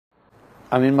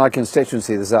I'm in my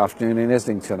constituency this afternoon in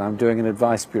Islington. I'm doing an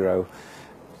advice bureau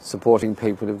supporting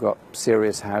people who've got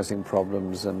serious housing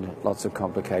problems and lots of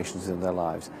complications in their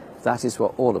lives. That is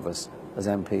what all of us as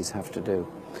MPs have to do.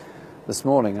 This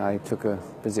morning I took a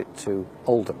visit to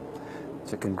Oldham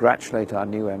to congratulate our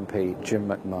new MP, Jim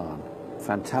McMahon.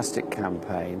 Fantastic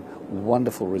campaign,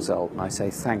 wonderful result, and I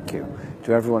say thank you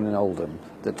to everyone in Oldham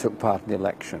that took part in the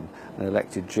election and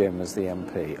elected Jim as the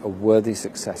MP, a worthy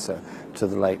successor to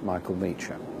the late Michael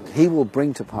Meacher. He will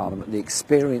bring to Parliament the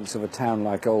experience of a town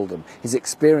like Oldham, his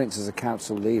experience as a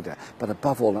council leader, but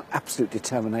above all an absolute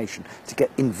determination to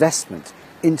get investment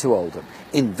into Oldham,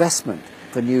 investment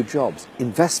for new jobs,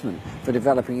 investment for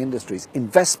developing industries,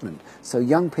 investment so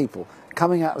young people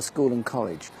coming out of school and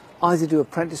college either do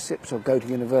apprenticeships or go to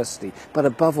university, but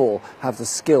above all have the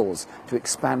skills to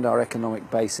expand our economic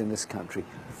base in this country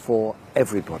for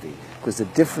everybody. Because the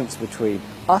difference between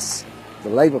us, the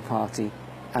Labour Party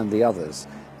and the others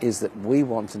is that we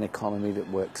want an economy that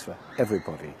works for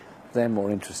everybody. They're more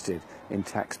interested in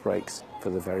tax breaks for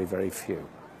the very, very few.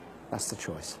 That's the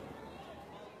choice.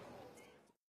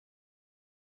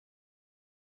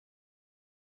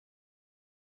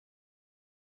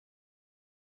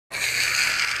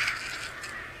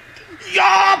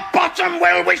 Your bottom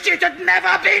will wish it had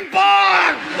never been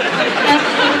born!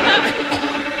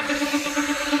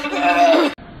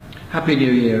 Happy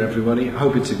New Year, everybody.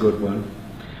 Hope it's a good one.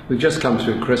 We've just come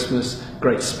through Christmas,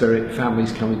 great spirit,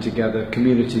 families coming together,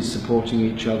 communities supporting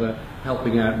each other,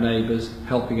 helping out neighbours,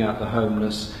 helping out the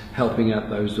homeless, helping out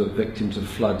those who are victims of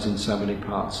floods in so many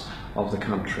parts of the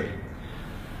country.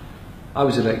 I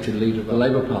was elected leader of the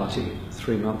Labour Party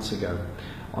 3 months ago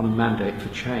on a mandate for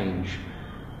change.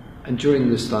 And during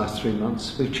this last 3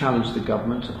 months, we've challenged the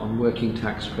government on working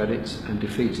tax credits and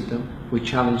defeated them. We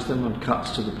challenged them on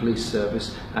cuts to the police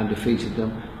service and defeated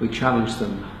them. We challenged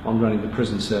them on running the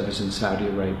prison service in Saudi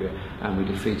Arabia and we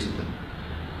defeated them.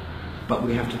 But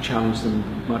we have to challenge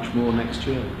them much more next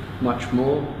year, much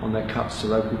more on their cuts to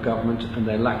local government and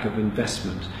their lack of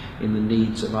investment in the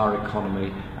needs of our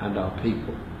economy and our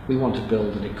people. We want to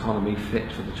build an economy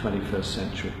fit for the 21st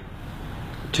century.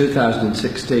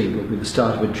 2016 will be the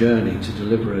start of a journey to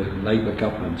deliver a Labour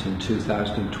government in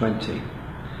 2020.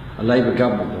 A Labour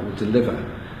government that will deliver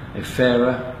a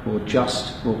fairer, more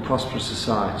just, more prosperous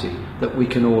society that we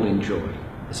can all enjoy.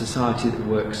 A society that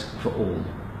works for all,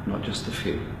 not just the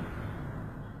few.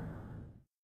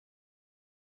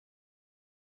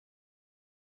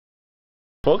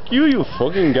 Fuck you, you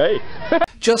fucking gay.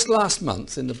 Just last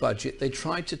month in the budget, they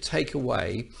tried to take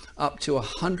away up to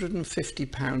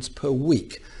 £150 per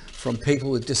week from people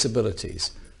with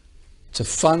disabilities to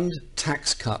fund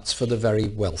tax cuts for the very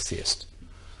wealthiest.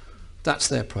 That's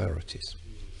their priorities.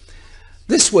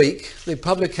 This week, the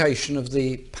publication of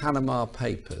the Panama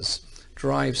Papers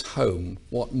drives home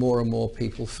what more and more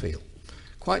people feel.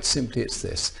 Quite simply, it's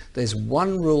this: there's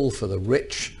one rule for the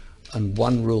rich and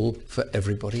one rule for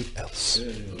everybody else.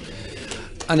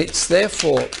 And it's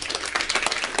therefore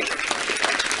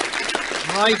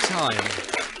high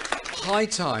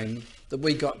time that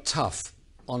we got tough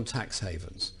on tax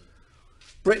havens.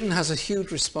 Britain has a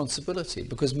huge responsibility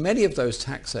because many of those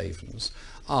tax havens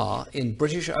are in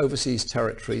British overseas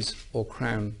territories or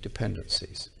Crown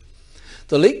dependencies.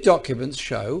 The leaked documents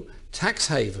show tax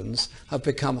havens have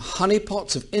become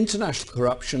honeypots of international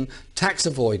corruption, tax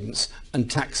avoidance and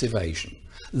tax evasion.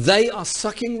 They are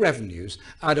sucking revenues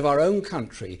out of our own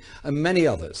country and many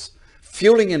others,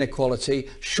 fueling inequality,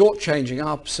 shortchanging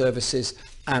our services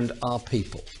and our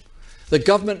people. The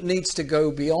government needs to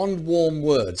go beyond warm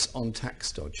words on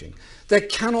tax dodging. There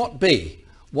cannot be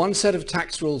one set of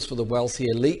tax rules for the wealthy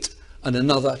elite and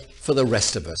another for the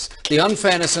rest of us. The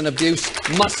unfairness and abuse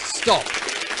must stop.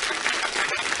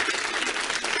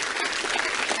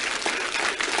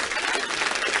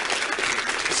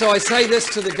 So I say this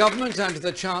to the government and to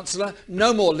the Chancellor: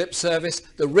 no more lip service.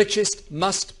 The richest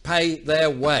must pay their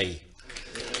way.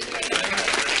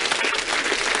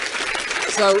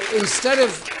 So instead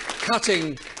of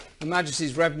cutting Her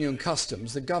Majesty's Revenue and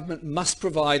Customs, the government must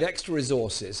provide extra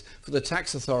resources for the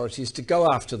tax authorities to go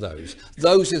after those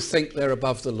who think they're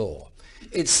above the law.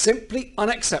 It's simply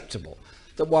unacceptable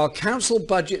that while council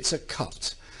budgets are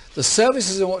cut, the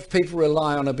services on which people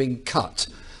rely on are being cut,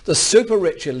 the super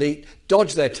rich elite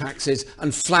dodge their taxes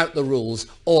and flout the rules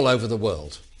all over the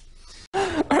world.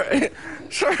 All right,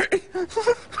 sorry.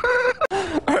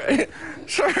 All right,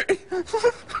 sorry.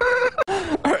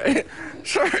 All right,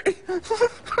 sorry.